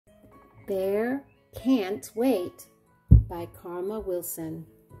Bear Can't Wait by Karma Wilson.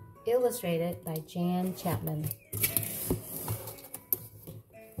 Illustrated by Jan Chapman.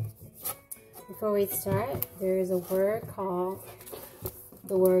 Before we start, there is a word called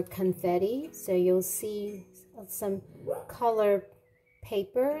the word confetti. So you'll see some color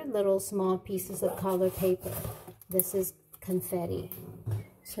paper, little small pieces of color paper. This is confetti.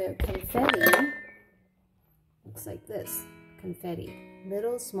 So confetti looks like this. Confetti.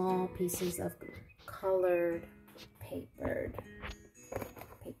 Little small pieces of colored paper.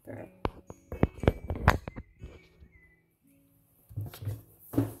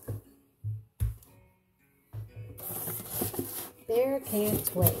 Bear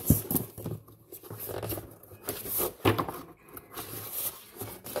Can't Wait.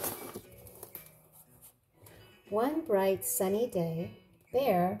 One bright sunny day,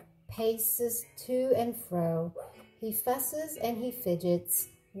 Bear paces to and fro. He fusses and he fidgets.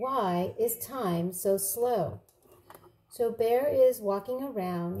 Why is time so slow? So Bear is walking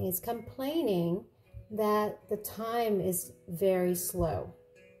around. He's complaining that the time is very slow.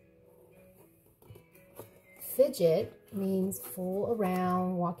 Fidget means fool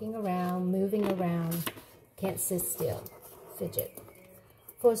around, walking around, moving around. Can't sit still. Fidget.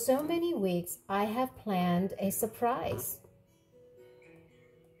 For so many weeks, I have planned a surprise.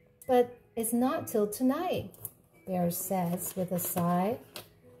 But it's not till tonight, Bear says with a sigh.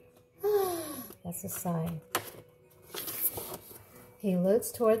 That's a sigh. He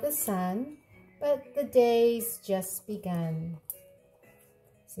looks toward the sun, but the day's just begun.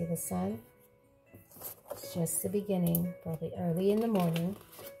 See the sun? It's just the beginning, probably early in the morning,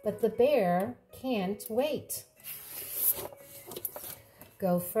 but the bear can't wait.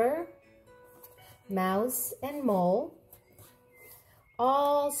 Gopher, Mouse, and Mole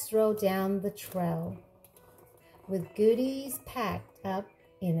all stroll down the trail with goodies packed up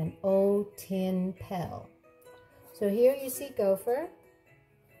in an old tin pail. So here you see Gopher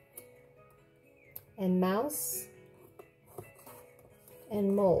and Mouse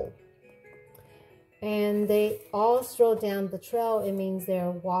and Mole. And they all stroll down the trail. It means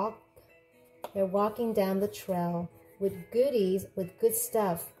they're walking down the trail with goodies, with good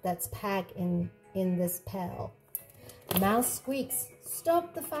stuff that's packed in this pail. Mouse squeaks,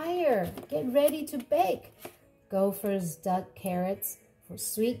 "Stop the fire! Get ready to bake!" Gophers duck carrots for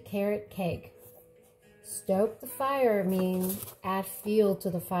sweet carrot cake. Stoke the fire means add fuel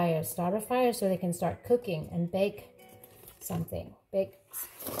to the fire. Start a fire so they can start cooking and bake something. Bake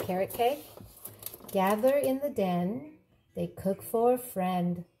carrot cake. Gather in the den. They cook for a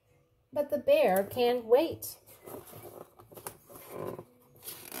friend. But the bear can't wait.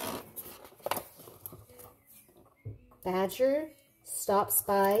 Badger stops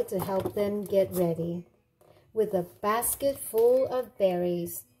by to help them get ready with a basket full of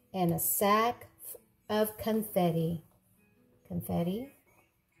berries and a sack of confetti. Confetti.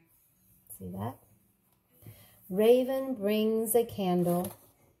 See that? Raven brings a candle.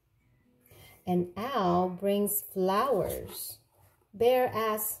 An owl brings flowers. Bear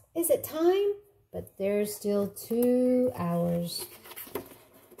asks, "Is it time?" But there's still 2 hours.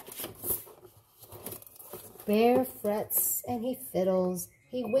 Bear frets and he fiddles.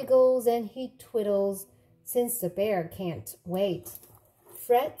 He wiggles and he twiddles, since the bear can't wait.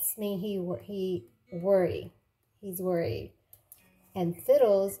 Frets mean he worry. He's worried. And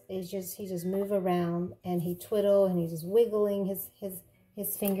fiddles is he just move around and he twiddle and he's just wiggling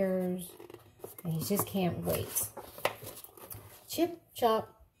his fingers and he just can't wait. Chip, chop,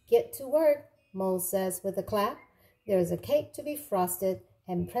 get to work, Mole says with a clap. There's a cake to be frosted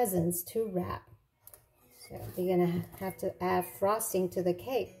and presents to wrap. So you're gonna have to add frosting to the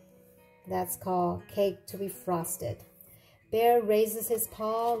cake. That's called cake to be frosted. Bear raises his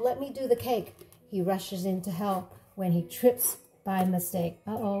paw. "Let me do the cake." He rushes in to help when he trips by mistake.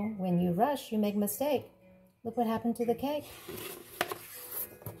 Uh-oh, when you rush, you make a mistake. Look what happened to the cake.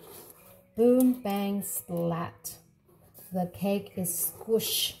 Boom, bang, splat. The cake is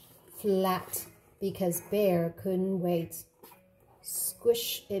squish flat because Bear couldn't wait.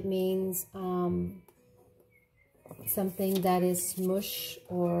 Squish, it means something that is smush,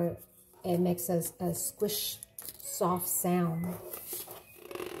 or it makes a squish, soft sound.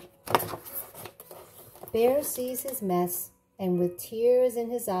 Bear sees his mess, and with tears in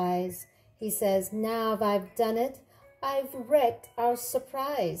his eyes, he says, "Now I've done it, I've wrecked our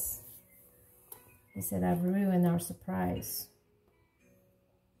surprise." He said, "I've ruined our surprise."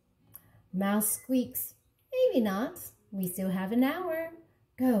 Mouse squeaks, "Maybe not. We still have an hour.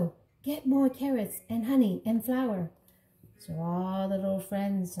 Go, get more carrots and honey and flour." So all the little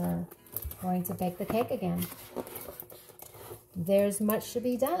friends are going to bake the cake again. There's much to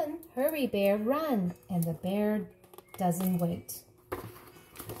be done. Hurry, bear, run. And the bear doesn't wait.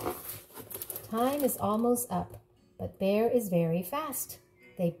 Time is almost up, but bear is very fast.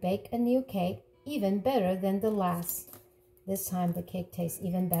 They bake a new cake, even better than the last. This time the cake tastes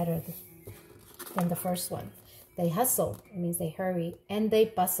even better than the first one. They hustle, it means they hurry, and they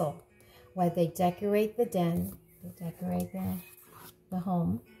bustle while they decorate the den. They decorate the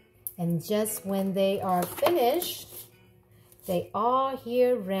home. And just when they are finished, they all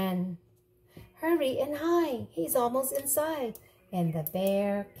hear Wren. Hurry and hide, he's almost inside. And the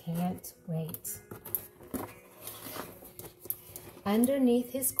bear can't wait.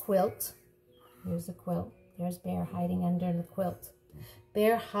 Underneath his quilt, here's the quilt. There's Bear hiding under the quilt.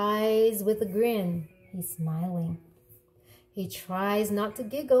 Bear hides with a grin. He's smiling. He tries not to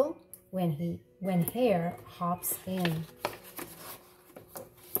giggle when Hare hops in.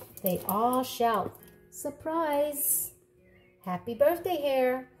 They all shout, surprise! Happy birthday,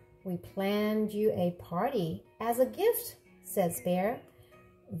 Hare! We planned you a party as a gift, says Bear.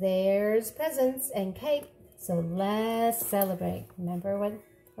 There's presents and cake, so let's celebrate. Remember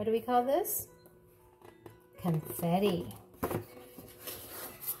what do we call this? Confetti.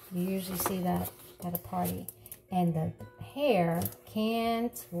 You usually see that at a party. And the Hare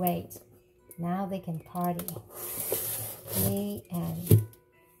can't wait. Now they can party. The end.